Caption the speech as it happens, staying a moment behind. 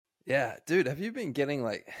Yeah, dude, have you been getting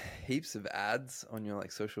like heaps of ads on your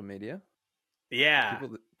like social media? Yeah.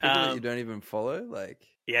 People that you Um, don't even follow, like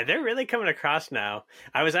yeah, they're really coming across now.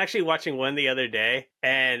 I was actually watching one the other day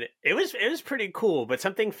and it was pretty cool, but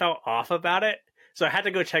something felt off about it. So I had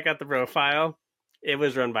to go check out the profile. It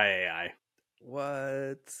was run by AI.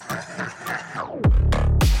 what?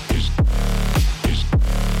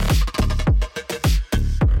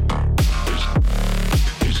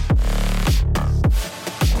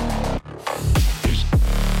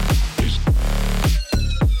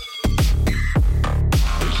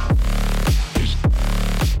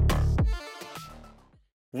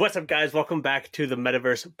 What's up, guys? Welcome back to the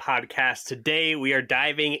Metaverse Podcast. Today, we are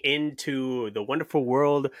diving into the wonderful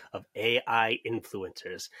world of AI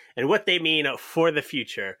influencers and what they mean for the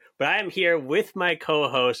future. But I am here with my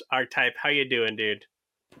co-host, Archetype. How you doing, dude?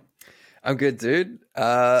 I'm good, dude.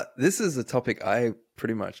 This is a topic I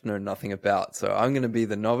pretty much know nothing about, so I'm going to be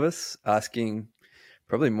the novice asking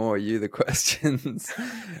probably more you the questions,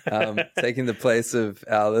 taking the place of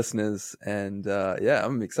our listeners, and yeah,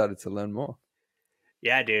 I'm excited to learn more.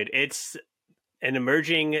 Yeah, dude. It's an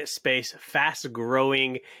emerging space, fast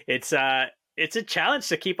growing. It's a challenge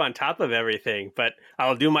to keep on top of everything, but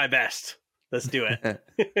I'll do my best. Let's do it.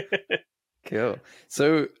 Cool.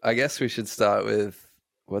 So I guess we should start with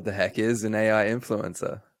what the heck is an AI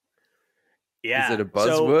influencer? Is it Yeah. a So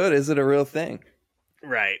buzzword? Is it a real thing?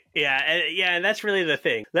 right. Yeah, and that's really the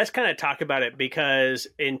thing. Let's kind of talk about it because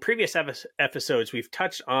in previous episodes we've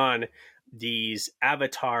touched on these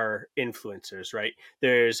avatar influencers, right?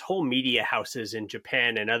 There's whole media houses in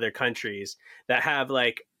Japan and other countries that have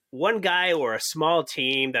like one guy or a small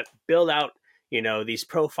team that build out, these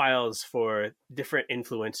profiles for different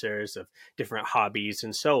influencers of different hobbies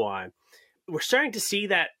and so on. We're starting to see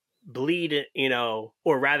that bleed,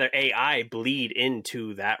 or rather AI bleed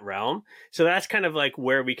into that realm. So that's kind of like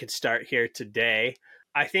where we could start here today.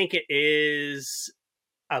 I think it is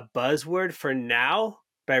a buzzword for now,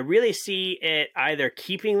 but I really see it either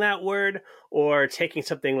keeping that word or taking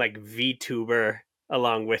something like VTuber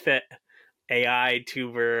along with it, AI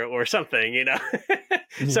tuber or something,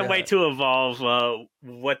 some way Yeah. to evolve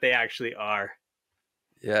what they actually are.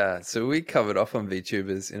 Yeah. So we covered off on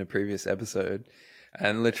VTubers in a previous episode,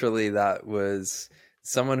 and literally that was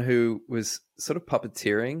someone who was sort of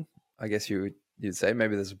puppeteering, I guess you'd say,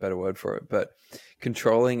 maybe there's a better word for it, but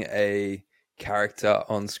controlling a character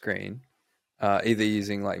on screen, either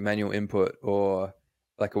using like manual input or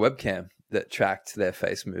like a webcam that tracked their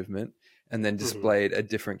face movement and then Hmm. displayed a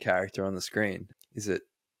different character on the screen. Is it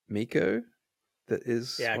Miko that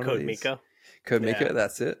is Yeah, one of Code these? Miko. Code Yeah. Miko,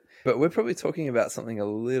 that's it. But we're probably talking about something a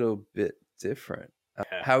little bit different.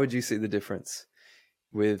 Yeah. How would you see the difference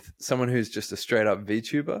with someone who's just a straight up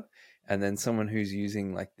VTuber and then someone who's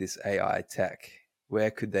using like this AI tech?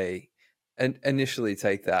 Where could they initially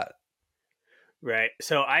take that? Right.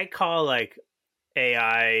 So I call like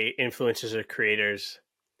AI influencers or creators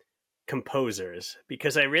composers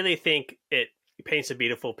because I really think it paints a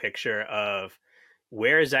beautiful picture of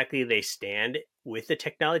where exactly they stand with the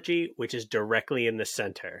technology, which is directly in the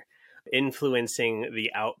center, influencing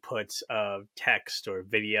the outputs of text or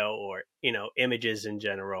video or, images in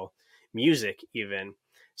general, music even.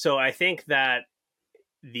 So I think that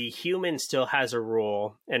the human still has a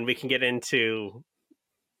role, and we can get into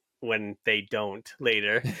when they don't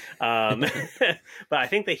later. Um, but I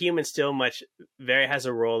think the human still much very has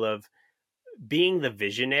a role of being the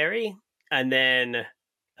visionary and then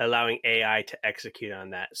allowing AI to execute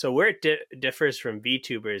on that. So where it differs from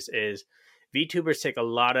VTubers is VTubers take a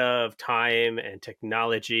lot of time and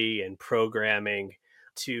technology and programming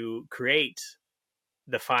to create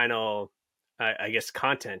the final, I guess,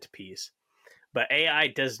 content piece. But AI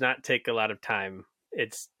does not take a lot of time.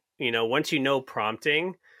 It's, once you know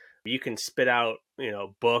prompting, you can spit out,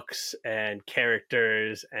 books and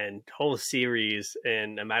characters and whole series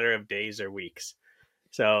in a matter of days or weeks.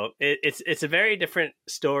 So it's a very different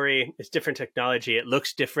story. It's different technology. It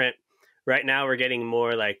looks different. Right now, we're getting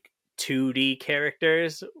more like 2D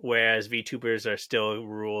characters, whereas VTubers are still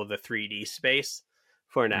rule the 3D space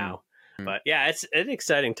for Mm. now. But yeah, it's an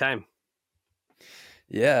exciting time.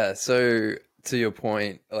 Yeah, so to your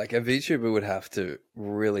point, like a VTuber would have to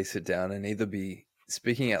really sit down and either be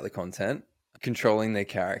speaking out the content, controlling their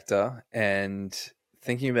character, and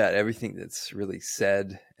thinking about everything that's really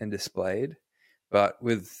said and displayed. But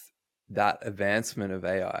with that advancement of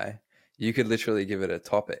AI, you could literally give it a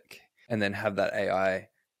topic and then have that AI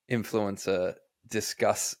influencer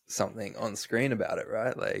discuss something on screen about it,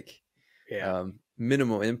 right? Like Yeah.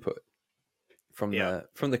 minimal input from Yeah.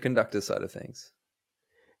 the conductor side of things.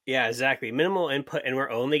 Yeah, exactly. Minimal input, and we're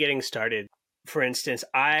only getting started. for instance,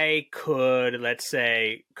 I could, let's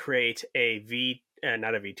say, create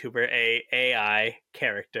not a VTuber, a AI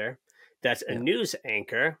character that's a Yeah. news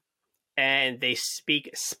anchor, and they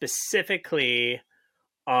speak specifically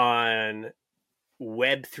on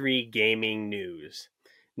Web3 gaming news.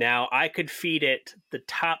 Now, I could feed it the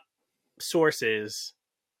top sources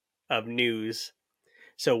of news.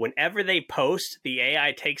 So whenever they post, the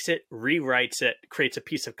AI takes it, rewrites it, creates a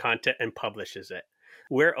piece of content, and publishes it.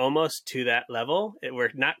 We're almost to that level.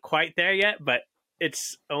 We're not quite there yet, but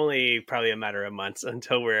it's only probably a matter of months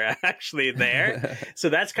until we're actually there. So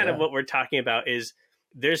that's kind of Yeah. what we're talking about is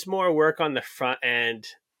there's more work on the front end.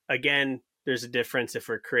 Again, there's a difference if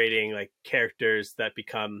we're creating like characters that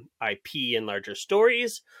become IP in larger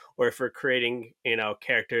stories, or if we're creating,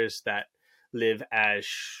 characters that live as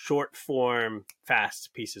short form, fast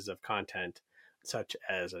pieces of content, such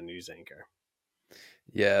as a news anchor.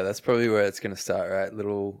 Yeah, that's probably where it's going to start, right?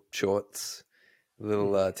 Little shorts,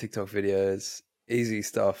 little Mm-hmm. TikTok videos, easy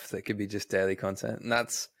stuff that could be just daily content, and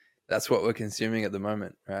that's what we're consuming at the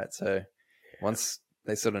moment, right? So once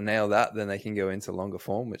they sort of nail that, then they can go into longer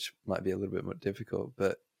form, which might be a little bit more difficult.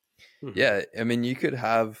 But Mm-hmm. yeah, I mean, you could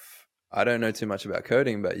have, I don't know too much about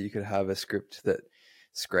coding, but you could have a script that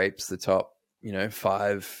scrapes the top,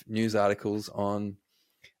 5 news articles on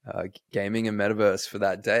gaming and metaverse for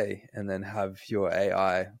that day, and then have your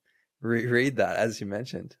AI read that, as you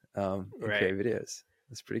mentioned, and Right. create videos.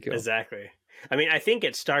 That's pretty cool. Exactly. I mean, I think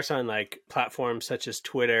it starts on like platforms such as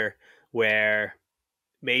Twitter, where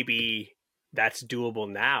maybe that's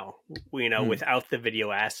doable now, Hmm. without the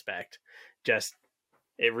video aspect. Just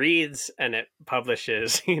it reads and it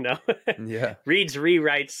publishes, Yeah. reads,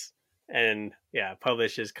 rewrites, and yeah,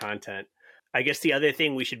 publishes content. I guess the other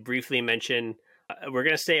thing we should briefly mention, we're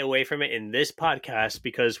going to stay away from it in this podcast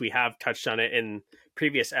because we have touched on it in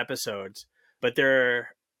previous episodes, but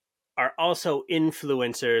there are also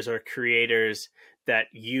influencers or creators that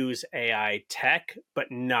use AI tech,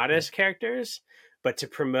 but not Yeah. as characters, but to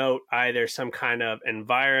promote either some kind of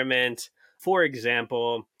environment. For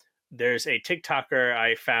example, there's a TikToker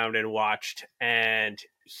I found and watched, and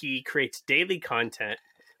he creates daily content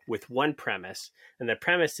with one premise. And the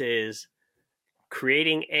premise is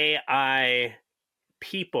creating AI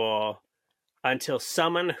people until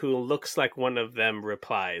someone who looks like one of them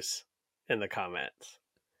replies in the comments.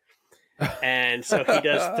 And so he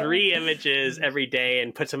does 3 images every day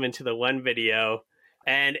and puts them into the one video.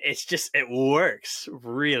 And it works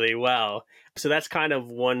really well. So that's kind of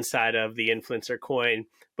one side of the influencer coin.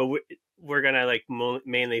 But we're going to like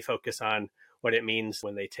mainly focus on what it means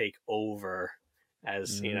when they take over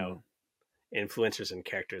as, Mm, influencers and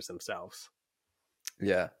characters themselves.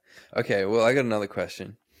 yeah. Okay. Well, I got another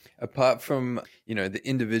question. Apart from, the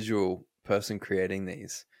individual person creating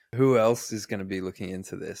these, who else is going to be looking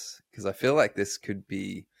into this? Because I feel like this could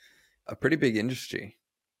be a pretty big industry,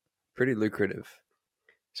 pretty lucrative.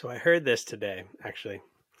 So I heard this today, actually.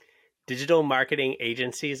 Digital marketing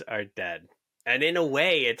agencies are dead. And in a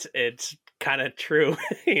way, it's kind of true.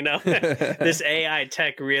 This AI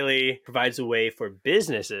tech really provides a way for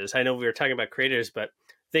businesses. I know we were talking about creators, but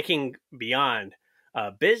thinking beyond,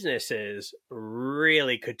 businesses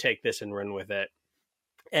really could take this and run with it.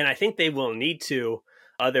 And I think they will need to.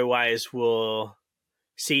 Otherwise, we'll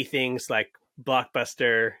see things like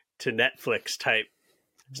Blockbuster to Netflix type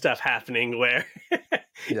stuff happening where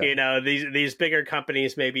Yeah. these bigger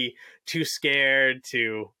companies may be too scared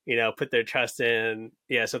to put their trust in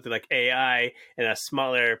something like AI, and a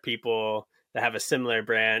smaller people that have a similar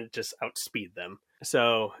brand just outspeed them.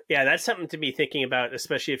 So yeah, that's something to be thinking about,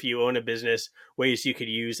 especially if you own a business, ways you could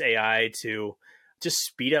use AI to just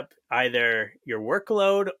speed up either your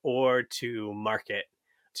workload or to market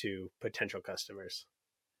to potential customers.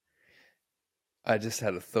 I just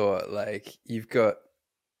had a thought. Like, you've got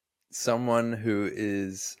someone who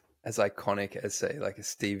is as iconic as, say, like a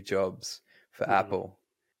Steve Jobs for Mm-hmm. Apple.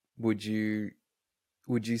 Would you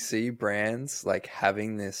see brands like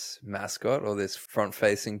having this mascot or this front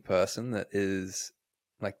facing person that is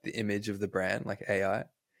like the image of the brand, like AI?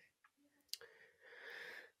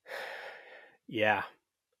 Yeah,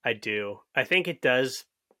 I do. I think it does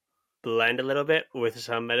blend a little bit with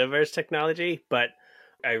some metaverse technology, but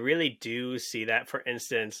I really do see that. For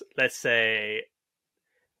instance, let's say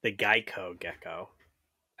the Geico Gecko.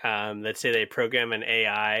 Let's say they program an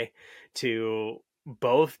AI to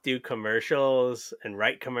both do commercials and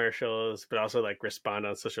write commercials, but also like respond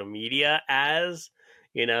on social media as,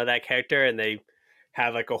 that character. And they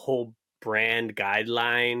have like a whole brand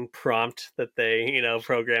guideline prompt that they,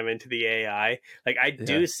 program into the AI. Like I Yeah.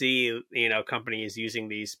 do see, companies using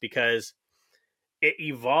these because it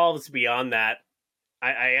evolves beyond that.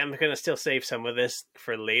 I am going to still save some of this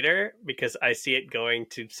for later because I see it going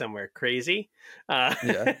to somewhere crazy.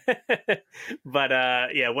 Yeah. But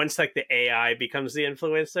yeah, once like the AI becomes the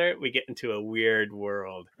influencer, we get into a weird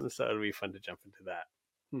world. So it'll be fun to jump into that.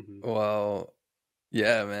 Well,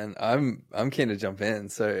 yeah, man. I'm keen to jump in.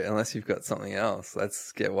 So unless you've got something else,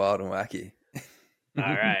 let's get wild and wacky. All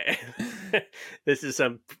right. This is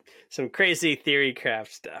some crazy theory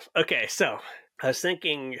craft stuff. Okay, so I was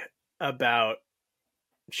thinking about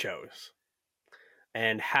shows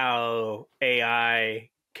and how AI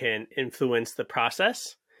can influence the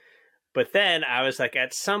process. But then I was like,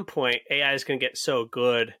 at some point, AI is going to get so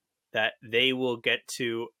good that they will get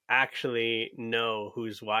to actually know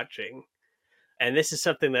who's watching. And this is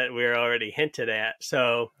something that we're already hinted at.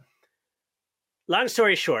 So, long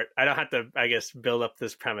story short, I don't have to, I guess, build up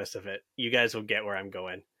this premise of it. You guys will get where I'm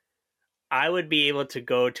going. I would be able to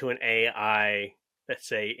go to an AI, let's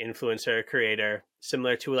say influencer or creator,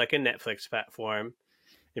 similar to like a Netflix platform,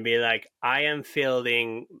 and be like, I am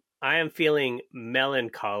feeling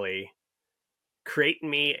melancholy. Create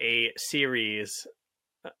me a series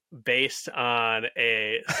based on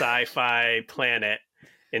a sci-fi planet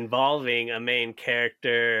involving a main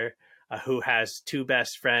character who has two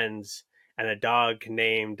best friends and a dog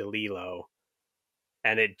named Lilo,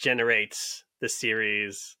 and it generates the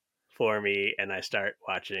series for me, and I start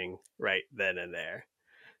watching right then and there.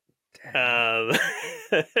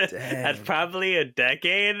 That's probably a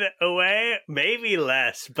decade away, maybe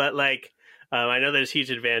less, but like I know there's huge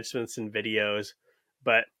advancements in videos,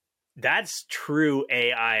 but that's true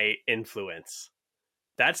AI influence.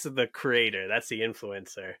 That's the creator, that's the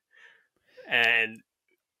influencer, and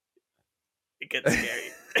it gets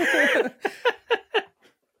scary.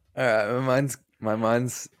 All right, my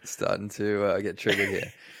mind's starting to get triggered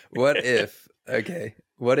here. What if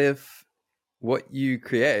what you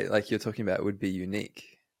create, like you're talking about, would be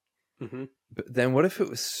unique? Mm-hmm. But then what if it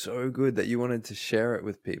was so good that you wanted to share it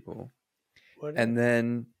with people? And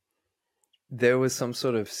then there was some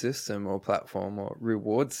sort of system or platform or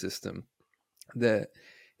reward system that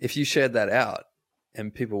if you shared that out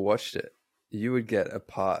and people watched it, you would get a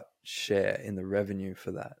part share in the revenue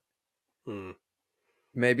for that.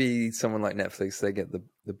 Maybe someone like Netflix, they get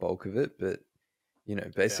the bulk of it, but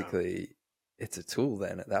basically it's a tool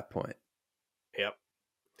then at that point. Yep.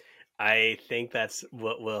 I think that's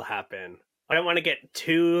what will happen. I don't want to get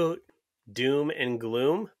too doom and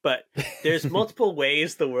gloom, but there's multiple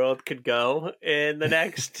ways the world could go in the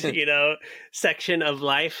next, section of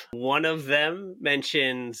life. One of them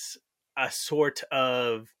mentions a sort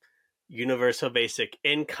of universal basic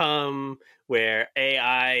income where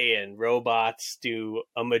AI and robots do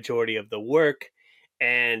a majority of the work.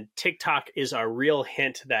 And TikTok is our real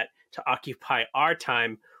hint that to occupy our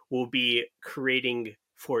time, we'll be creating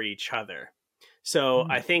for each other. So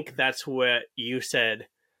I think that's what you said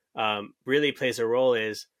really plays a role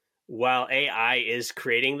is while AI is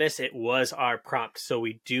creating this, it was our prompt. So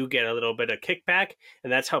we do get a little bit of kickback,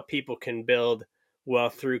 and that's how people can build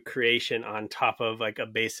wealth through creation on top of like a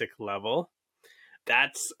basic level.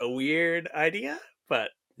 That's a weird idea, but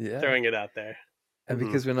throwing it out there. And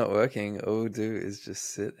because we're not working, all we do is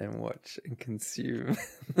just sit and watch and consume.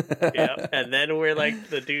 Yeah, and then we're like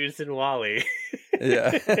the dudes in WALL-E.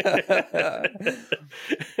 Yeah.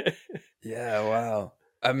 Yeah, wow.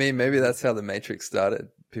 I mean, maybe that's how the Matrix started.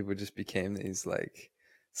 People just became these like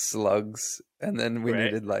slugs, and then we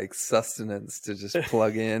needed like sustenance to just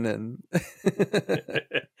plug in and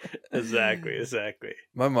Exactly.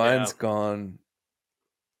 My mind's gone,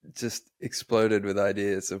 just exploded with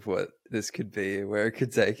ideas of what this could be, where it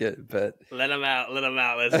could take it, but let them out,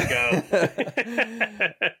 let's go.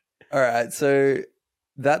 All right, so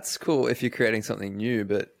that's cool if you're creating something new,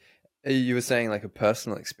 but you were saying like a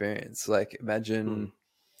personal experience. Like imagine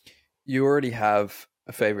you already have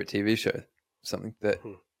a favorite TV show, something that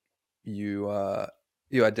you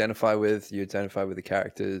identify with the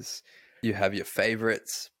characters, you have your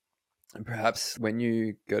favorites, and perhaps when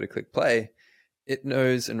you go to click play, it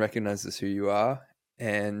knows and recognizes who you are,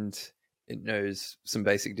 and it knows some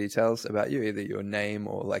basic details about you, either your name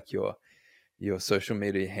or like your social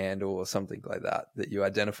media handle or something like that you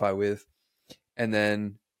identify with. And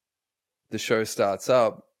then the show starts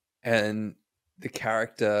up and the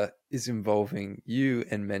character is involving you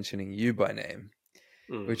and mentioning you by name,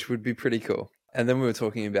 which would be pretty cool. And then we were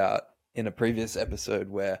talking about in a previous episode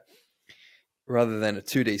where rather than a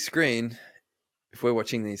 2D screen, if we're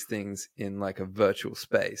watching these things in like a virtual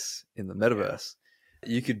space in the metaverse,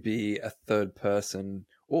 you could be a third person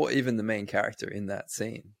or even the main character in that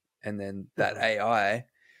scene. And then that AI,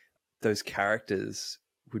 those characters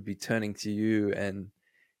would be turning to you and,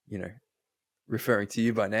 referring to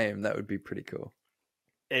you by name. That would be pretty cool.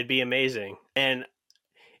 It'd be amazing. And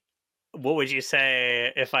what would you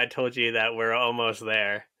say if I told you that we're almost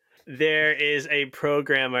there? There is a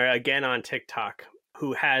programmer, again on TikTok,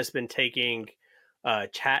 who has been taking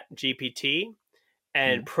Chat GPT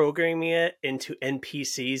and programming it into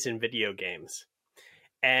NPCs in video games.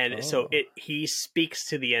 And so he speaks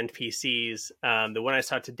to the NPCs. The one I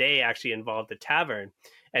saw today actually involved the tavern.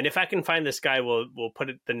 And if I can find this guy, we'll put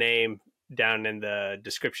the name down in the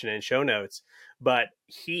description and show notes. But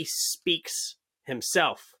he speaks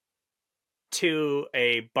himself to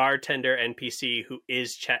a bartender NPC who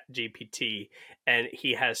is ChatGPT, and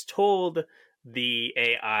he has told the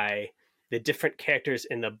AI the different characters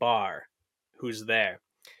in the bar who's there.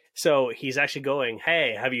 So he's actually going,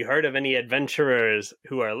 "Hey, have you heard of any adventurers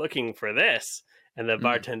who are looking for this?" And the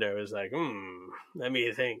bartender was like, let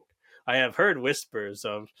me think. I have heard whispers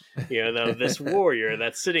of, this warrior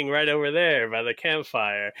that's sitting right over there by the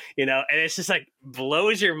campfire, and it's just like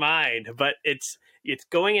blows your mind. But it's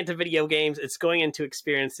going into video games. It's going into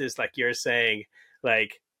experiences like you're saying,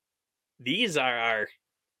 like these are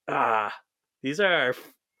our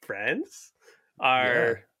friends,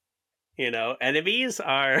 our enemies,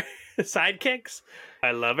 our sidekicks,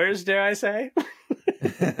 our lovers, dare I say.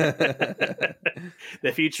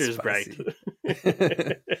 The future is bright.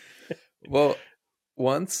 Well,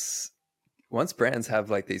 once brands have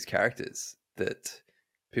like these characters that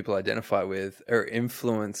people identify with or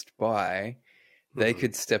influenced by, they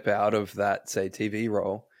could step out of that, say, TV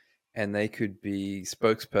role, and they could be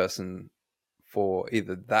spokesperson for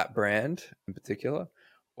either that brand in particular,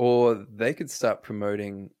 or they could start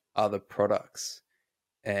promoting other products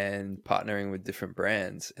and partnering with different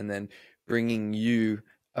brands, and then bringing you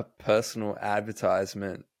a personal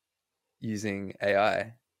advertisement using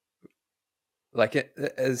AI. Like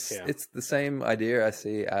it's the same idea I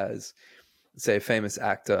see as, say, a famous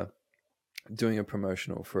actor doing a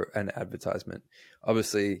promotional for an advertisement.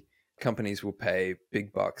 Obviously, companies will pay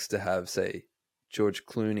big bucks to have, say, George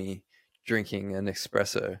Clooney drinking an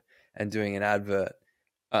espresso and doing an advert.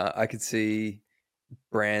 I could see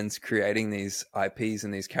brands creating these IPs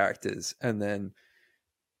and these characters and then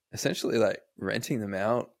essentially like renting them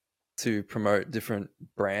out to promote different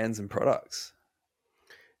brands and products.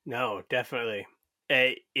 No, definitely.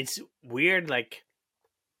 It's weird, like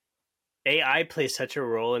AI plays such a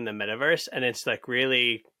role in the metaverse, and it's like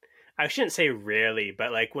really, I shouldn't say rarely,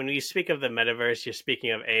 but like when you speak of the metaverse, you're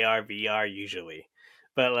speaking of AR, VR usually.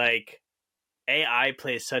 But like AI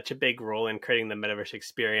plays such a big role in creating the metaverse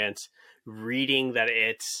experience, reading that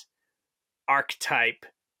it's archetype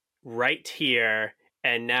right here,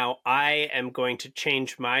 and now I am going to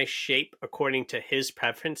change my shape according to his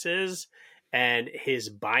preferences and his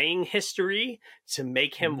buying history to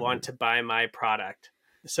make him want to buy my product.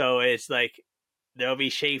 So it's like there'll be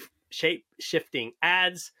shape shifting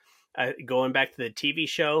ads. Going back to the TV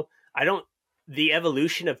show, the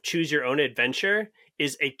evolution of choose your own adventure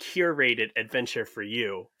is a curated adventure for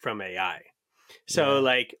you from AI. So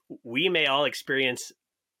like we may all experience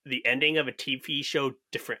the ending of a TV show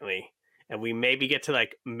differently, and we maybe get to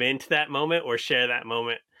like mint that moment or share that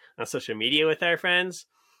moment on social media with our friends.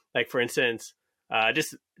 Like for instance,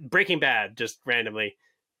 just Breaking Bad, just randomly,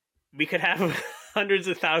 we could have hundreds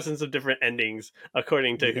of thousands of different endings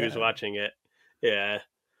according to who's watching it. Yeah.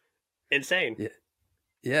 Insane.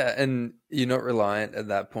 Yeah. And you're not reliant at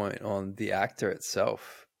that point on the actor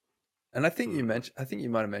itself. And I think you might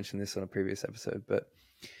have mentioned this on a previous episode, but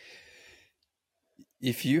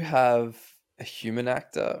if you have a human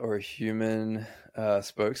actor or a human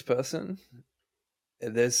spokesperson,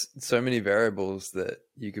 there's so many variables that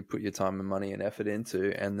you could put your time and money and effort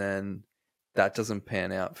into, and then that doesn't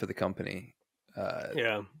pan out for the company.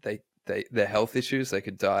 Their health issues, they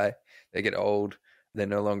could die, they get old, they're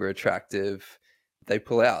no longer attractive, they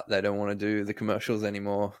pull out, they don't want to do the commercials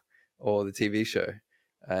anymore or the TV show.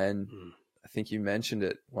 And I think you mentioned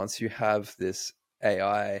it, once you have this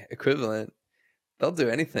AI equivalent, they'll do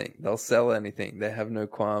anything, they'll sell anything, they have no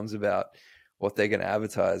qualms about what they're going to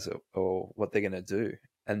advertise or what they're going to do.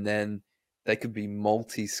 And then they could be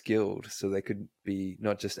multi-skilled. So they could be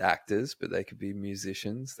not just actors, but they could be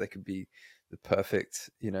musicians. They could be the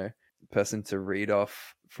perfect, person to read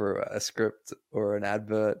off for a script or an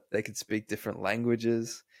advert. They could speak different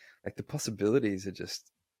languages. Like the possibilities are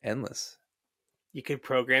just endless. You could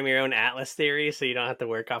program your own Atlas theory so you don't have to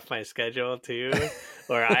work off my schedule too.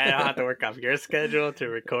 Or I don't have to work off your schedule to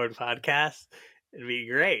record podcasts. It'd be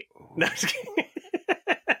great. No,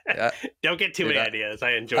 don't get too many ideas.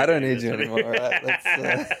 I enjoy it. I don't need you anymore.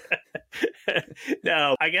 Right?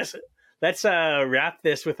 No, I guess let's wrap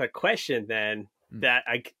this with a question then that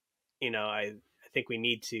I think we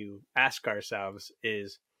need to ask ourselves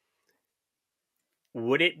is,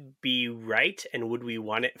 would it be right and would we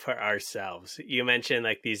want it for ourselves? You mentioned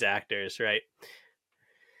like these actors, right?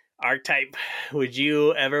 Archetype, would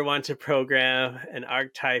you ever want to program an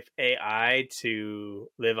archetype AI to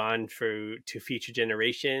live on to future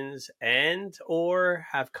generations and or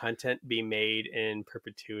have content be made in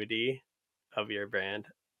perpetuity of your brand?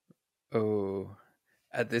 Oh,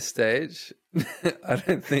 at this stage, I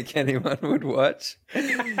don't think anyone would watch.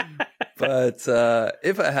 But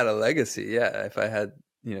if I had a legacy, yeah, if I had,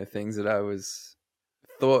 things that I was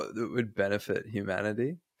thought that would benefit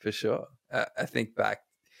humanity, for sure. I think back,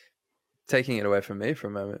 taking it away from me for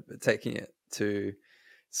a moment, but taking it to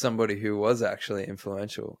somebody who was actually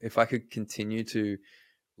influential. If I could continue to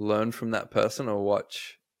learn from that person or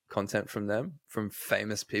watch content from them, from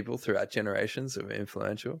famous people throughout generations of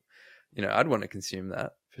influential, I'd want to consume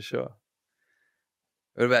that for sure.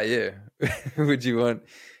 What about you? Would you want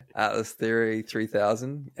Atlas Theory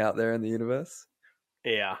 3000 out there in the universe?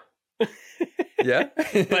 Yeah. Yeah.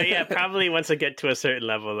 But yeah, probably once I get to a certain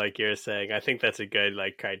level, like you're saying, I think that's a good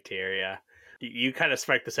like criteria. You kind of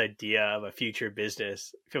sparked this idea of a future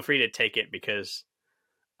business. Feel free to take it because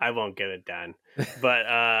I won't get it done.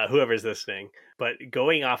 But whoever's listening. But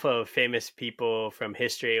going off of famous people from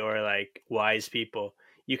history or like wise people,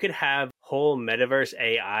 you could have whole metaverse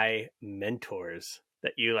AI mentors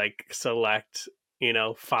that you like select,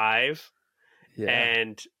 5. Yeah.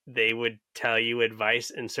 And they would tell you advice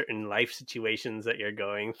in certain life situations that you're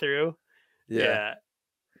going through. Yeah.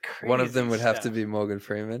 One of them would stuff. have to be Morgan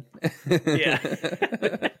Freeman. Yeah.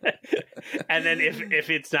 And then if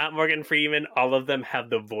it's not Morgan Freeman, all of them have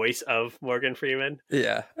the voice of Morgan Freeman.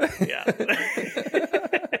 Yeah. Yeah.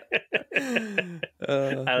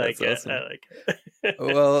 I like it. Awesome. I like it.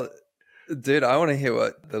 Well, dude, I want to hear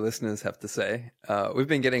what the listeners have to say. We've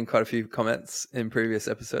been getting quite a few comments in previous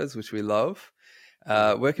episodes, which we love.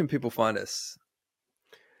 Where can people find us?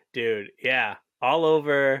 Dude, yeah. All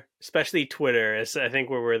over, especially Twitter, is I think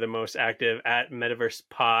where we're the most active, at Metaverse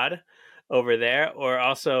Pod over there, or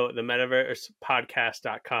also the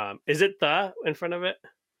metaversepodcast.com. Is it the in front of it?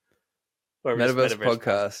 Or Metaverse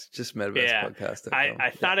Podcast, just Metaverse Podcast. I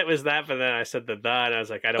thought it was that, but then I said the, and I was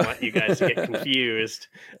like, I don't want you guys to get confused.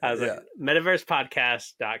 I was like,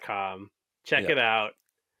 metaversepodcast.com. Check it out.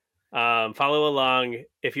 Follow along.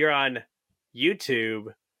 If you're on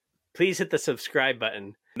YouTube, please hit the subscribe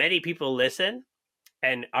button. Many people listen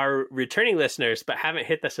and are returning listeners, but haven't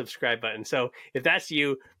hit the subscribe button. So if that's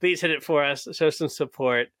you, please hit it for us. Show some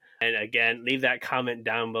support. And again, leave that comment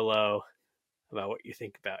down below about what you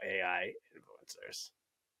think about AI influencers.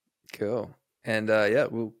 Cool. And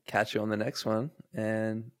we'll catch you on the next one.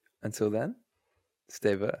 And until then,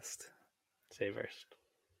 stay versed. Stay versed.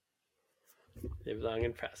 Live long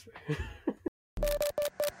and prosper.